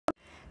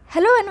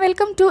Hello and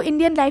welcome to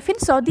Indian life in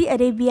Saudi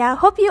Arabia.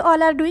 Hope you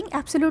all are doing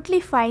absolutely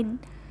fine.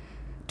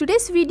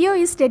 Today's video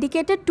is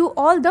dedicated to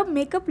all the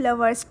makeup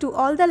lovers, to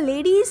all the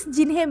ladies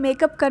जिन्हें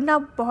makeup करना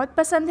बहुत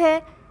पसंद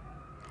है.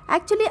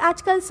 Actually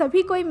आजकल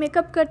सभी कोई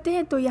makeup करते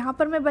हैं, तो यहाँ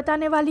पर मैं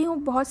बताने वाली हूँ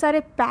बहुत सारे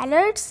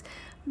पैलेट्स,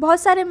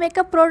 बहुत सारे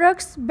makeup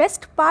products.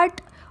 Best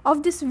part of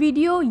this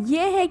video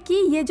ये है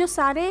कि ये जो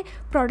सारे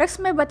प्रोडक्ट्स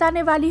मैं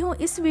बताने वाली हूँ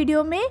इस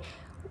वीडियो में,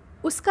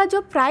 उसका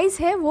जो प्राइस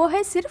है वो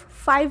है सिर्फ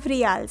 5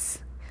 रियाल्स.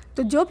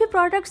 तो जो भी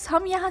प्रोडक्ट्स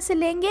हम यहाँ से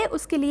लेंगे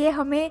उसके लिए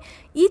हमें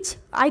ईच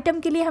आइटम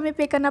के लिए हमें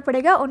पे करना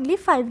पड़ेगा ओनली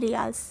 5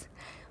 रियाल्स.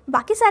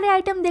 बाकी सारे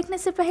आइटम देखने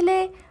से पहले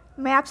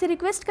मैं आपसे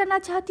रिक्वेस्ट करना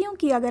चाहती हूँ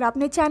कि अगर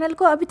आपने चैनल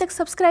को अभी तक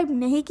सब्सक्राइब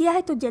नहीं किया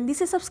है तो जल्दी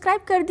से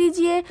सब्सक्राइब कर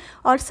दीजिए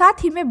और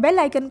साथ ही में बेल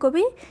आइकन को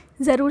भी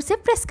ज़रूर से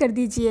प्रेस कर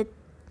दीजिए.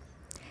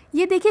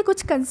 ये देखिए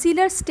कुछ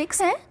कंसीलर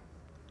स्टिक्स हैं.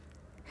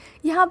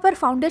 यहाँ पर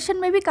फाउंडेशन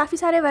में भी काफ़ी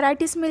सारे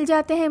वैरायटीज़ मिल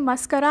जाते हैं.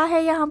 मस्करा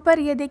है यहाँ पर,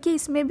 ये देखिए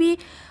इसमें भी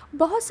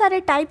बहुत सारे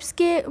टाइप्स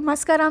के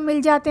मस्करा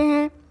मिल जाते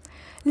हैं.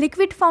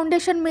 लिक्विड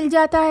फाउंडेशन मिल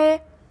जाता है.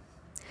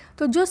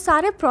 तो जो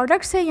सारे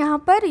प्रोडक्ट्स हैं यहाँ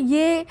पर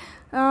ये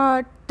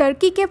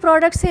टर्की के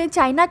प्रोडक्ट्स हैं,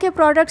 चाइना के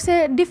प्रोडक्ट्स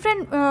हैं,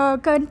 डिफरेंट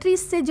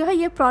कंट्रीज़ से जो है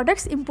ये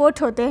प्रोडक्ट्स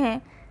इंपोर्ट होते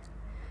हैं.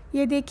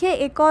 ये देखिए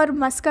एक और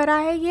मस्करा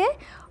है ये,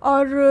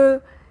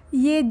 और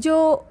ये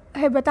जो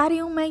है बता रही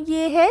हूँ मैं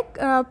ये है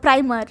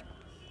प्राइमर.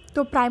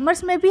 तो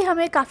प्राइमर्स में भी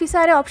हमें काफ़ी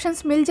सारे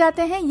ऑप्शंस मिल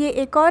जाते हैं. ये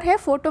एक और है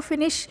फ़ोटो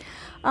फिनिश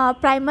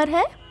प्राइमर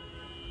है.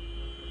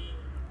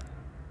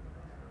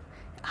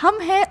 हम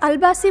हैं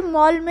बासिम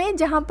मॉल में,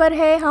 जहाँ पर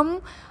है हम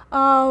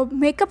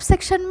मेकअप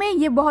सेक्शन में.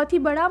 ये बहुत ही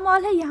बड़ा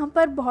मॉल है, यहाँ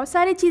पर बहुत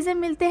सारी चीज़ें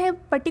मिलते हैं.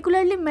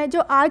 पर्टिकुलरली मैं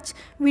जो आज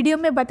वीडियो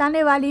में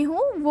बताने वाली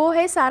हूँ वो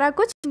है सारा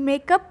कुछ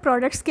मेकअप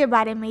प्रोडक्ट्स के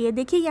बारे में. ये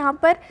देखिए यहाँ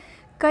पर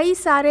कई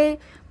सारे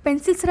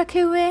पेंसिल्स रखे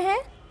हुए हैं.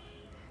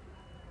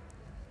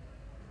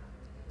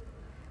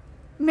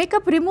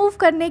 मेकअप रिमूव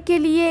करने के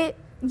लिए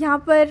यहाँ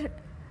पर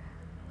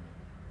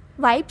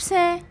वाइप्स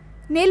हैं,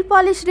 नेल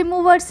पॉलिश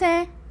रिमूवर्स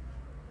हैं.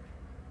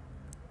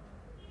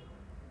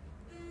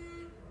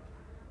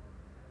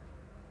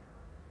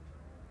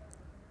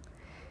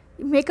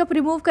 मेकअप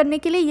रिमूव करने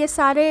के लिए ये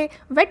सारे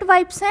वेट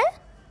वाइप्स हैं.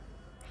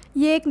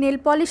 ये एक नेल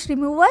पॉलिश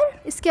रिमूवर,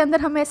 इसके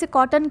अंदर हमें ऐसे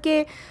कॉटन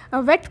के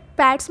वेट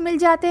पैड्स मिल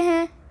जाते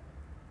हैं.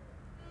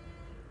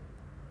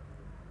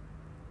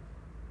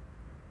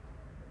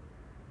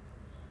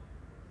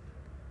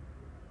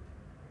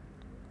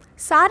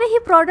 सारे ही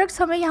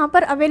प्रोडक्ट्स हमें यहाँ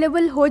पर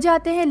अवेलेबल हो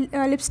जाते हैं.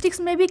 लिपस्टिक्स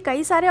में भी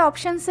कई सारे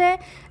ऑप्शंस हैं.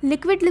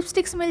 लिक्विड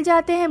लिपस्टिक्स मिल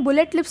जाते हैं,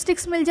 बुलेट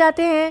लिपस्टिक्स मिल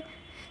जाते हैं,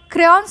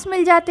 क्रेयॉन्स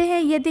मिल जाते हैं.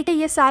 ये देखिए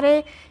ये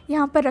सारे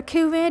यहाँ पर रखे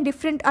हुए हैं.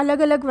 डिफरेंट अलग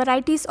अलग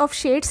वैराइटीज़ ऑफ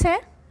शेड्स हैं.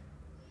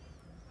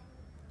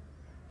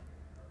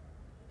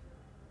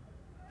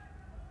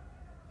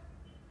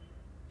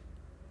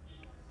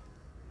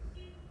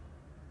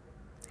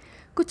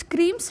 कुछ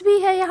क्रीम्स भी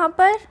है यहाँ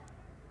पर,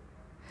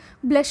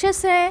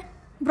 ब्लशेस हैं,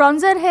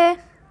 ब्रॉन्ज़र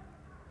है,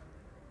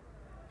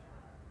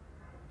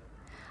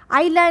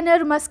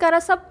 आईलाइनर, मस्कारा,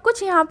 सब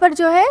कुछ यहाँ पर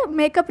जो है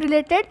मेकअप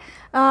रिलेटेड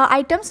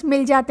आइटम्स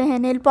मिल जाते हैं.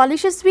 नेल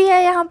पॉलिशेस भी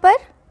है यहाँ पर.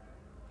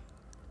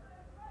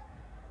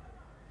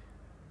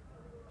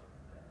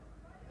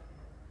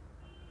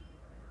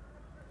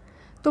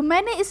 तो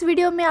मैंने इस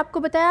वीडियो में आपको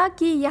बताया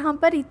कि यहाँ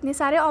पर इतने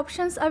सारे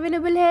ऑप्शंस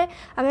अवेलेबल है.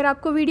 अगर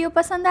आपको वीडियो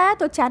पसंद आया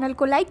तो चैनल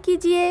को लाइक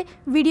कीजिए,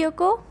 वीडियो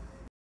को